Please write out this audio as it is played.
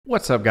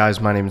What's up, guys?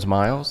 My name is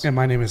Miles. And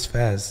my name is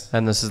Fez.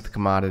 And this is The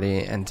Commodity.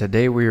 And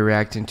today we are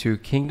reacting to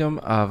Kingdom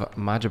of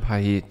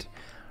Majapahit,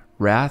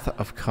 Wrath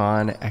of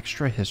Khan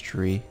Extra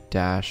History -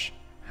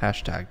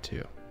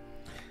 #2.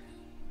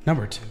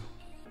 Number 2.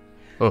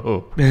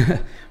 Oh.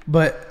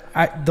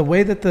 But the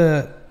way that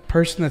the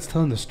person that's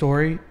telling the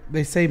story,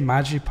 they say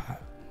Majapahit.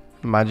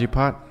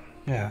 Majapahit?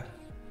 Yeah.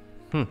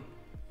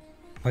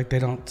 Like they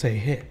don't say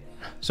hit.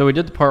 So we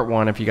did the part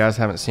 1. If you guys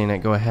haven't seen it,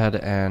 go ahead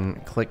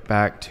and click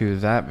back to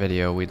that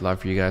video. We'd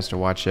love for you guys to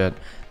watch it.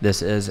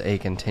 This is a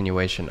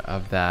continuation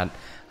of that.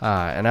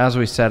 And as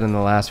we said in the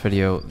last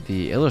video,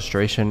 the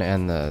illustration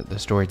and the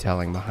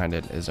storytelling behind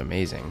it is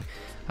amazing.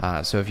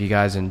 So if you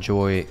guys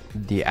enjoy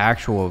the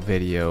actual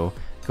video,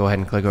 go ahead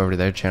and click over to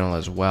their channel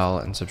as well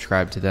and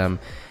subscribe to them.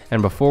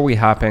 And before we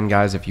hop in,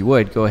 guys, if you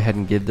would, go ahead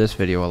and give this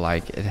video a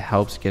like. It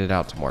helps get it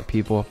out to more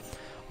people.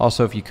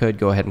 Also, if you could,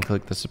 go ahead and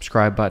click the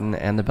subscribe button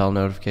and the bell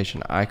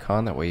notification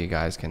icon. That way you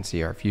guys can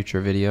see our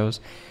future videos.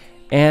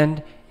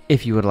 And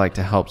if you would like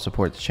to help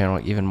support the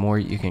channel even more,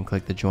 you can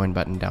click the join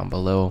button down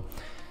below.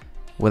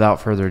 Without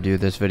further ado,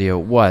 this video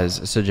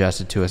was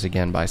suggested to us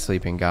again by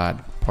Sleeping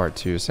God Part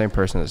 2. Same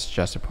person that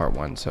suggested Part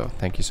 1. So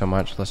thank you so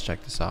much. Let's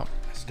check this out.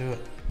 Let's do it.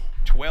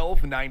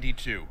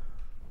 1292.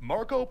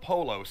 Marco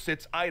Polo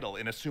sits idle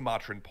in a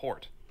Sumatran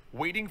port,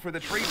 waiting for the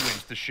trade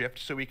winds to shift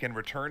so he can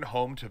return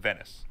home to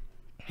Venice.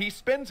 He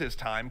spends his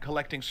time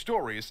collecting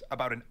stories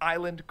about an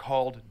island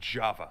called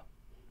Java.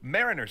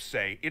 Mariners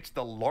say it's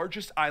the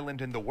largest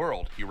island in the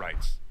world, he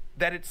writes,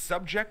 that it's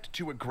subject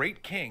to a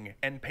great king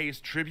and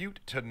pays tribute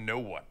to no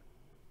one.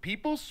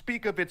 People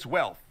speak of its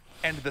wealth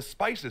and the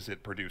spices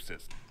it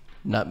produces.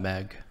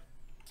 Nutmeg.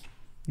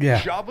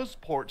 Yeah. Java's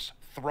ports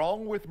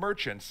throng with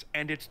merchants,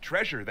 and its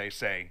treasure, they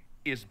say,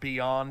 is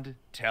beyond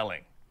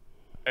telling.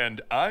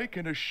 And I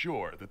can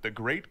assure that the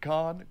Great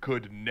Khan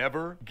could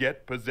never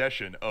get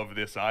possession of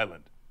this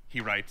island, he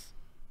writes,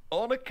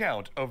 on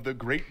account of the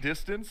great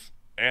distance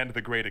and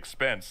the great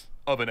expense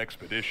of an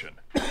expedition.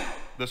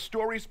 The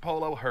stories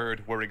Polo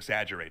heard were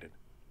exaggerated.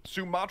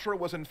 Sumatra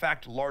was in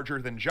fact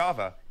larger than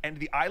Java, and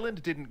the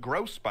island didn't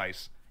grow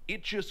spice,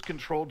 it just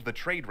controlled the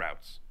trade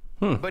routes.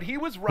 But he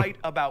was right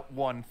about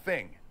one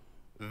thing.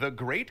 The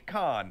Great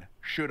Khan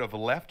should have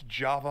left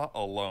Java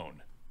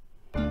alone.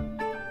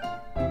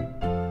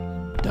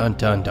 Dun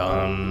dun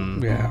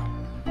dun. Yeah.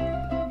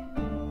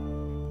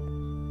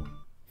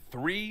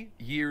 3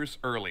 years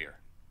earlier,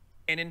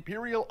 an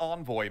imperial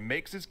envoy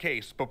makes his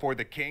case before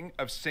the king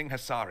of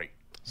Singhasari,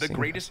 the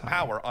greatest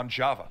power on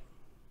Java.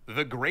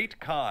 The Great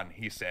Khan,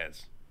 he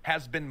says,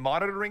 has been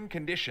monitoring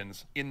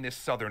conditions in this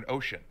southern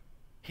ocean.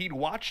 He'd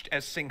watched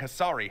as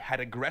Singhasari had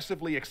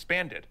aggressively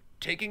expanded,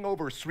 taking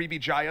over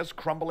Srivijaya's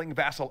crumbling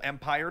vassal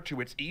empire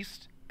to its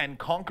east and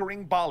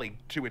conquering Bali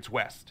to its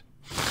west.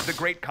 The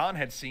Great Khan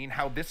had seen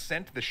how this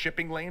sent the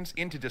shipping lanes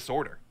into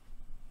disorder.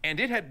 And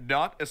it had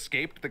not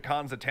escaped the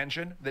Khan's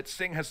attention that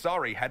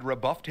Singhasari had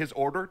rebuffed his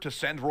order to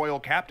send royal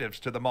captives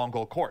to the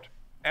Mongol court,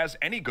 as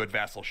any good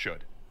vassal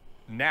should.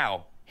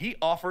 Now, he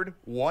offered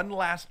one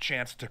last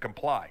chance to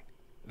comply.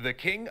 The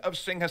king of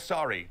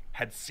Singhasari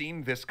had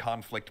seen this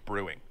conflict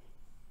brewing.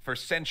 For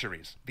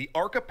centuries, the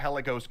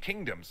archipelago's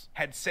kingdoms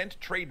had sent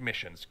trade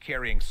missions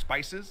carrying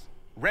spices,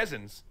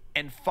 resins,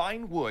 and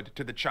fine wood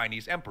to the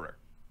Chinese emperor,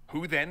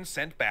 who then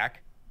sent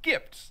back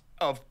gifts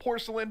of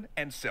porcelain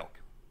and silk.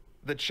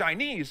 The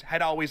Chinese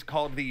had always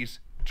called these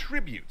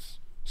tributes,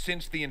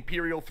 since the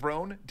imperial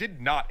throne did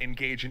not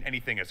engage in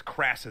anything as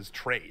crass as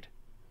trade.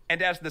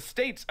 And as the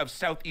states of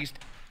Southeast...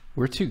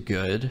 We're too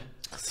good.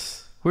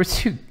 We're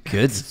too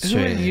good. Isn't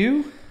it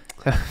you?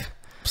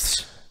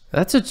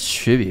 That's a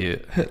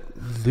tribute.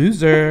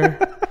 Loser.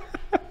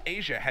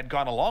 Asia had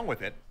gone along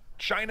with it,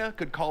 China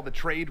could call the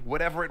trade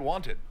whatever it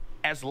wanted,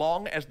 as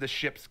long as the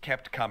ships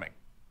kept coming.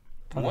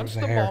 Once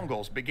the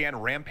Mongols began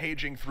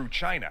rampaging through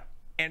China,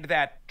 and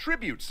that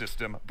tribute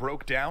system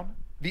broke down,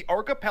 the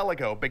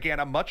archipelago began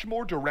a much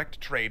more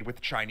direct trade with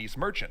Chinese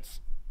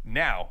merchants.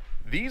 Now,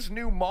 these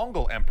new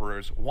Mongol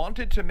emperors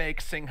wanted to make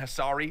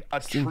Singhasari a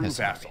true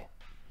vassal.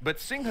 But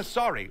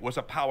Singhasari was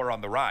a power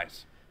on the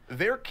rise.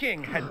 Their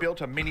king had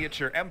built a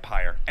miniature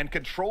empire and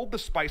controlled the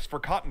spice for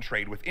cotton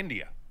trade with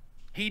India.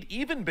 He'd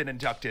even been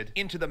inducted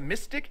into the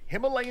mystic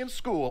Himalayan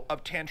school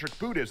of Tantric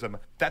Buddhism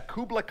that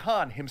Kublai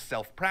Khan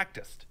himself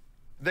practiced.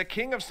 The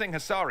king of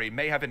Singhasari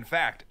may have in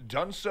fact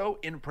done so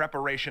in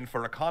preparation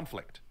for a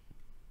conflict.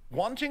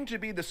 Wanting to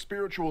be the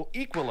spiritual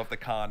equal of the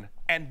Khan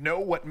and know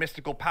what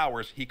mystical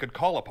powers he could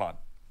call upon,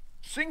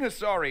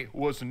 Singhasari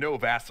was no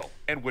vassal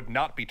and would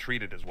not be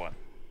treated as one.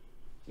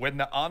 When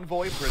the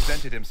envoy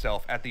presented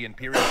himself at the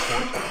imperial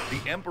court,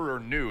 the emperor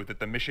knew that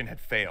the mission had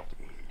failed.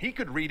 He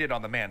could read it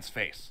on the man's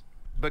face,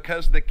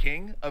 because the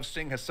king of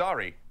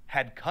Singhasari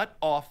had cut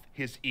off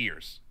his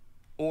ears,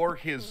 or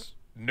his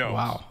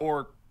nose,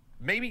 or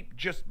maybe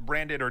just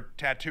branded or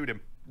tattooed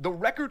him. The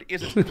record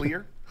isn't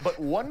clear, but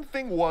one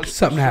thing was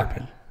Something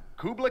happened.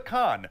 Kublai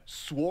Khan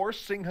swore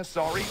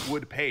Singhasari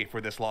would pay for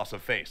this loss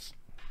of face.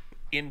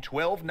 In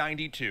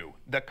 1292,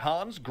 the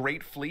Khan's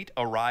great fleet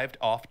arrived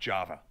off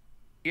Java.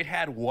 It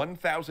had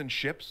 1,000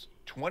 ships,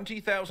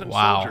 20,000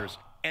 Wow. soldiers,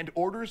 and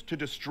orders to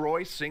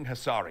destroy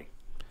Singhasari.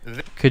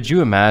 Could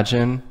you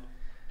imagine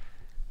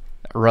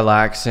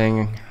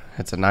relaxing?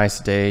 It's a nice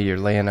day. You're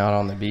laying out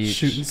on the beach.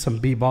 Shooting some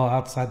b-ball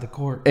outside the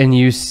court. And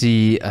you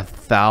see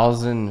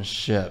 1,000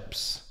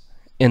 ships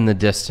in the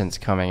distance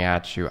coming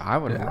at you. I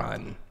would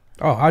run.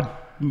 Oh,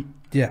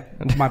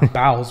 my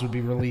bowels would be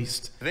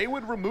released. They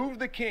would remove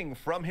the king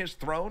from his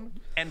throne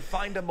and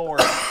find a more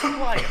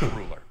quiet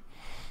ruler.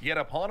 Yet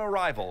upon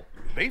arrival,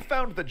 they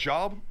found the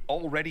job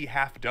already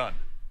half done.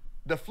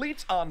 The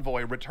fleet's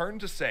envoy returned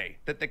to say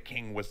that the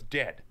king was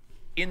dead.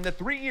 In the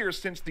 3 years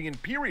since the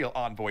imperial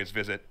envoy's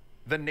visit,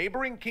 the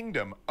neighboring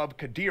kingdom of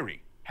Kadiri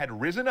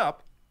had risen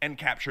up and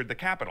captured the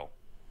capital.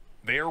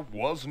 There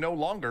was no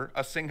longer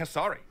a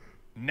Singhasari.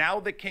 Now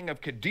the king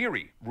of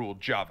Kadiri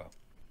ruled Java.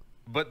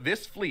 But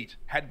this fleet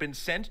had been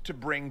sent to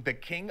bring the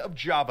king of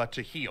Java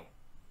to heel,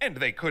 and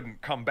they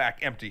couldn't come back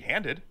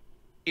empty-handed.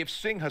 If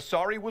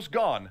Singhasari was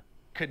gone,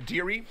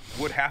 Kadiri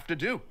would have to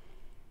do.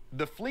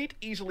 The fleet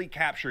easily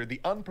captured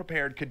the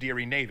unprepared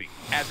Kadiri navy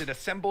as it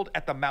assembled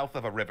at the mouth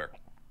of a river.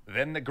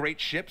 Then the great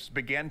ships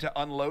began to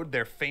unload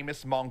their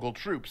famous Mongol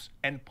troops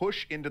and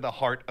push into the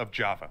heart of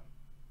Java.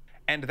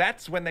 And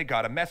that's when they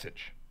got a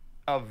message.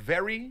 A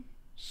very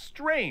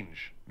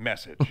strange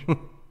message.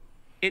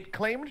 It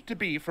claimed to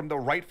be from the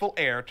rightful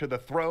heir to the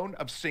throne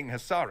of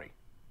Singhasari.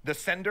 The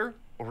sender,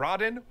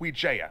 Raden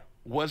Wijaya,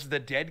 was the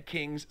dead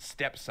king's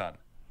stepson,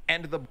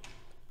 and the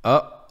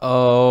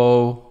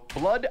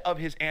blood of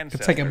his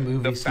ancestor, like a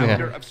movie the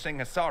founder of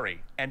Singhasari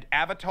and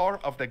avatar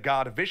of the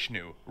god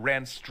Vishnu,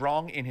 ran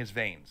strong in his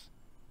veins.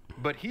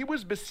 But he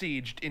was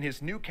besieged in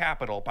his new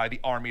capital by the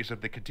armies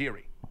of the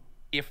Kadiri.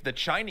 If the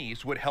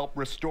Chinese would help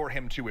restore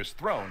him to his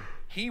throne,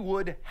 he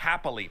would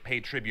happily pay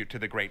tribute to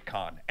the Great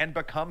Khan and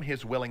become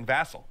his willing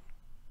vassal.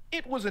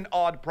 It was an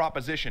odd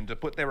proposition to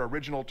put their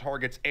original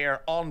target's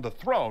heir on the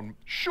throne,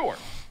 sure,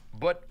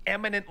 but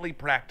eminently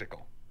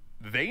practical.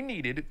 They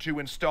needed to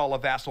install a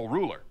vassal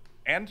ruler,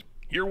 and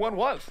here one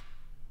was.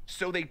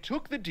 So they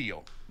took the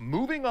deal,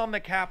 moving on the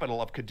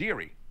capital of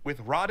Kadiri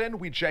with Raden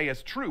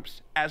Wijaya's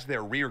troops as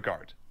their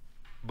rearguard.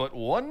 But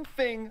one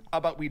thing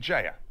about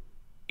Wijaya.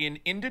 In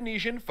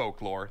Indonesian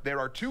folklore, there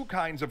are two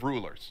kinds of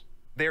rulers.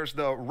 There's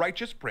the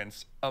righteous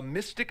prince, a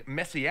mystic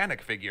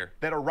messianic figure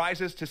that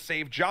arises to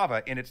save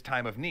Java in its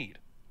time of need.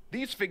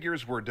 These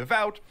figures were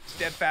devout,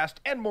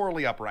 steadfast, and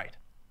morally upright.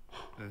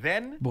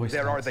 Then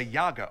there are the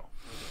Yago,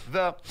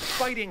 the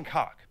fighting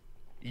cock.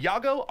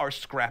 Yago are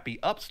scrappy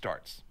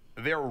upstarts.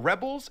 They're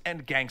rebels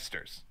and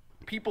gangsters,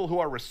 people who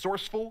are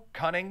resourceful,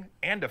 cunning,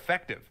 and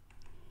effective.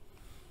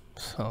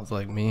 Sounds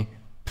like me.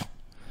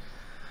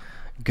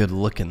 Good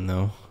looking,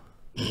 though.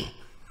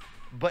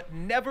 But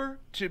never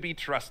to be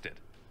trusted.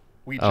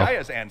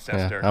 Wijaya's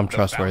ancestor, I'm the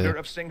trustworthy. founder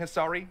of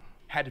Singhasari,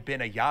 had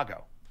been a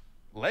Yago.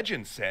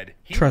 Legend said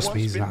he'd Trust me,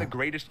 once he's been the not.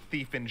 greatest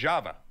thief in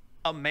Java,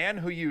 a man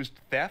who used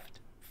theft,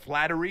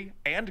 flattery,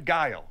 and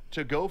guile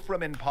to go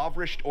from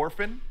impoverished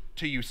orphan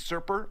to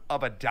usurper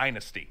of a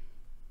dynasty.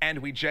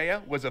 And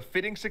Wijaya was a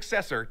fitting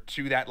successor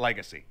to that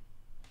legacy.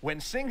 When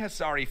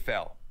Singhasari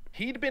fell,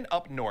 he'd been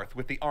up north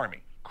with the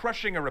army,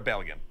 crushing a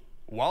rebellion.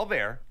 While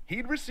there,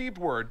 he'd received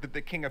word that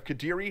the king of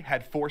Kadiri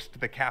had forced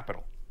the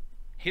capital.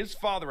 His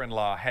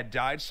father-in-law had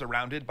died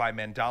surrounded by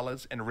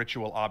mandalas and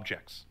ritual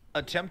objects,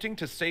 attempting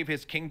to save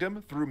his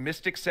kingdom through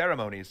mystic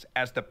ceremonies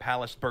as the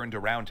palace burned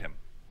around him.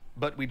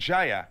 But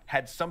Wijaya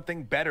had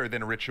something better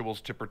than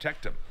rituals to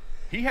protect him.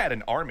 He had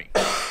an army,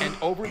 and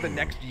over the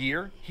next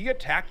year, he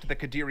attacked the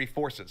Kadiri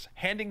forces,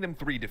 handing them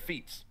 3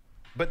 defeats.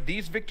 But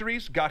these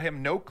victories got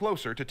him no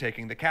closer to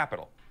taking the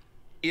capital.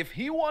 If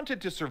he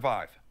wanted to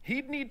survive,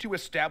 he'd need to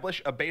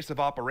establish a base of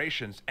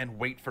operations and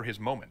wait for his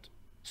moment.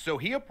 So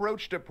he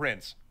approached a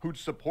prince who'd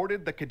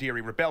supported the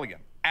Kadiri rebellion,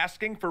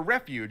 asking for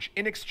refuge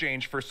in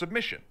exchange for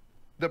submission.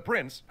 The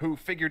prince, who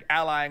figured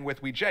allying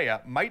with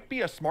Wijaya might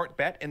be a smart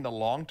bet in the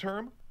long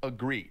term,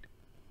 agreed.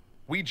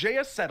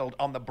 Wijaya settled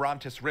on the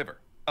Brontes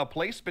River, a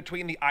place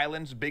between the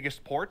island's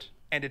biggest port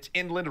and its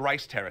inland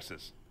rice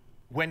terraces.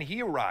 When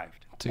he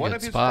arrived, one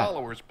of his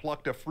followers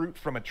plucked a fruit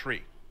from a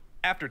tree.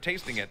 After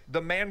tasting it,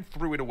 the man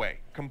threw it away,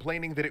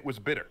 complaining that it was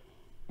bitter.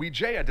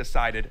 Wijaya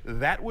decided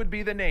that would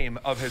be the name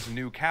of his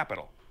new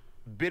capital.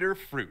 Bitter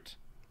fruit.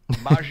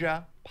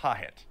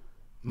 Majapahit.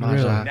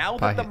 Now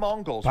that the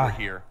Mongols were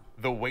here,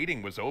 the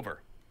waiting was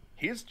over.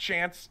 His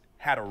chance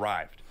had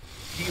arrived.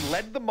 He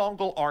led the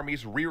Mongol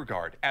army's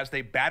rearguard as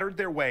they battered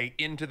their way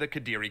into the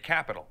Kadiri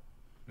capital.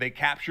 They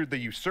captured the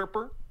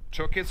usurper,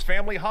 took his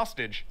family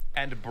hostage,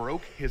 and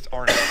broke his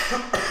army.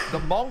 The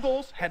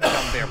Mongols had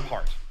done their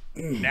part.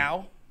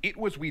 Now, it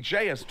was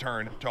Wijaya's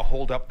turn to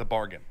hold up the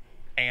bargain.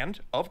 And,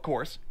 of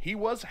course, he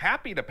was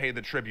happy to pay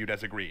the tribute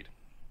as agreed.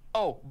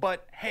 Oh,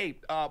 but hey,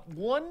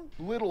 one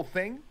little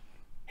thing.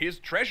 His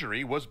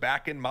treasury was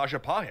back in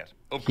Majapahit,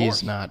 of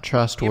course. He's not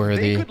trustworthy. If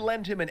they could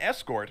lend him an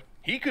escort,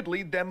 he could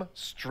lead them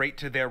straight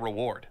to their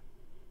reward.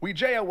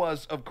 Wijaya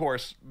was, of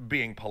course,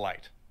 being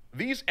polite.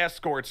 These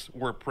escorts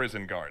were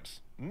prison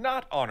guards,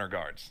 not honor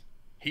guards.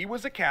 He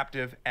was a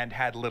captive and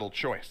had little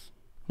choice.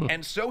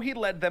 And so he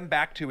led them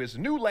back to his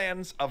new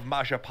lands of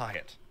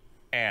Majapahit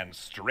and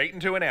straight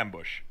into an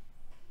ambush.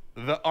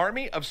 The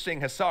army of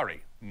Singhasari,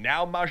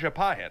 now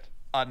Majapahit,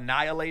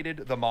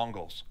 annihilated the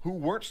Mongols, who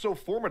weren't so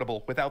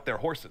formidable without their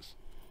horses.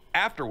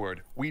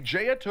 Afterward,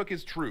 Wijaya took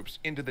his troops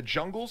into the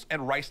jungles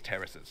and rice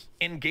terraces,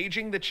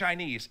 engaging the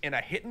Chinese in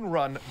a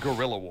hit-and-run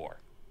guerrilla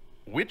war,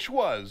 which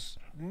was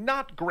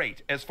not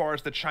great as far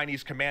as the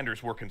Chinese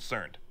commanders were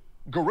concerned.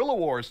 Guerrilla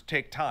wars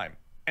take time,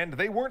 and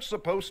they weren't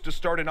supposed to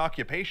start an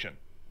occupation.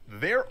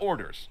 Their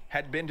orders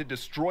had been to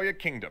destroy a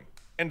kingdom,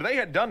 and they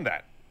had done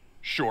that.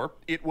 Sure,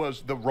 it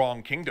was the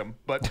wrong kingdom,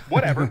 but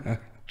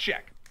whatever.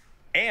 Check.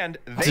 And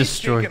they'd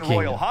taken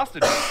royal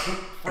hostages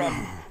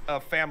from a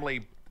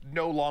family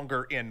no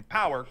longer in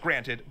power,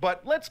 granted,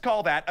 but let's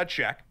call that a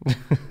check.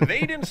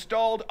 They'd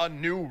installed a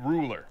new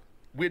ruler,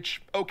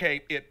 which,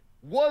 okay, it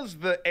was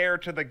the heir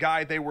to the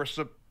guy they were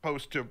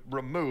supposed to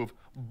remove,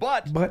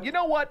 but you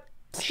know what?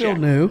 Still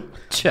new.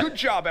 Good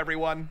job,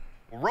 everyone.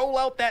 Roll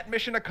out that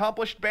mission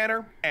accomplished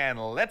banner, and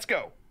let's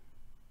go.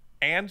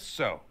 And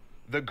so,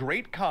 the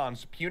Great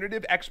Khan's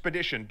punitive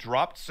expedition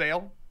dropped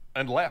sail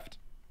and left.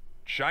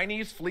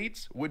 Chinese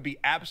fleets would be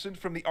absent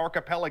from the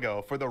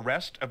archipelago for the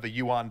rest of the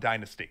Yuan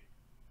dynasty.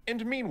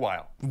 And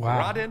meanwhile,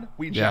 Raden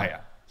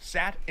Wijaya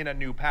sat in a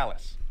new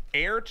palace,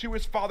 heir to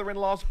his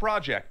father-in-law's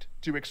project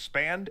to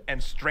expand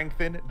and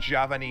strengthen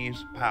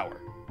Javanese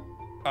power.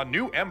 A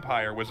new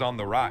empire was on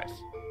the rise,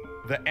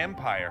 the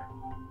empire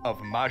of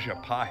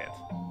Majapahit.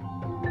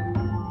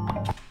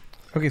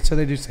 Okay, so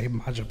they do say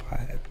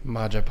Majapahit.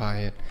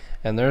 Majapahit.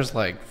 And there's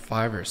like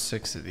 5 or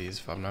 6 of these,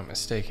 if I'm not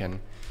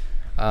mistaken.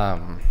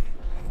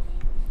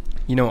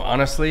 You know,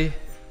 honestly,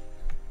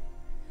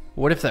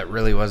 what if that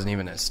really wasn't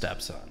even his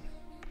stepson?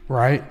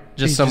 Right?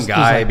 Just some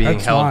guy being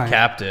held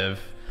captive.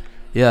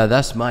 Yeah,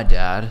 that's my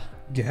dad.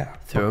 Yeah.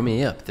 Throw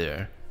me up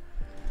there.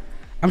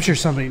 I'm sure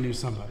somebody knew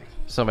somebody.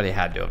 Somebody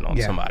had to have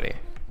known somebody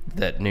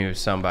that knew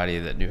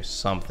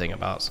something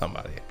about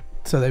somebody.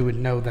 So they would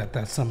know that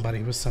that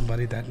somebody was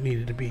somebody that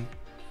needed to be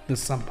the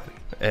somebody.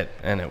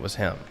 And it was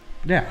him.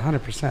 Yeah,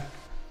 100%.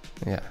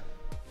 Yeah.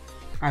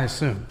 I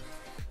assume.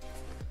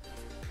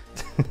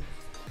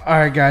 All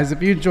right, guys.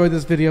 If you enjoyed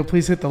this video,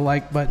 please hit the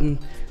like button.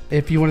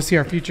 If you want to see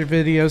our future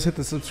videos, hit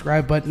the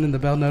subscribe button and the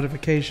bell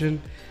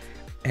notification.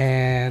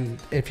 And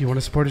if you want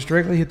to support us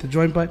directly, hit the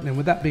join button. And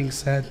with that being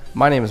said,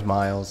 my name is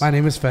Miles. My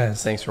name is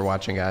Fez. Thanks for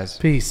watching, guys.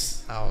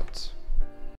 Peace out.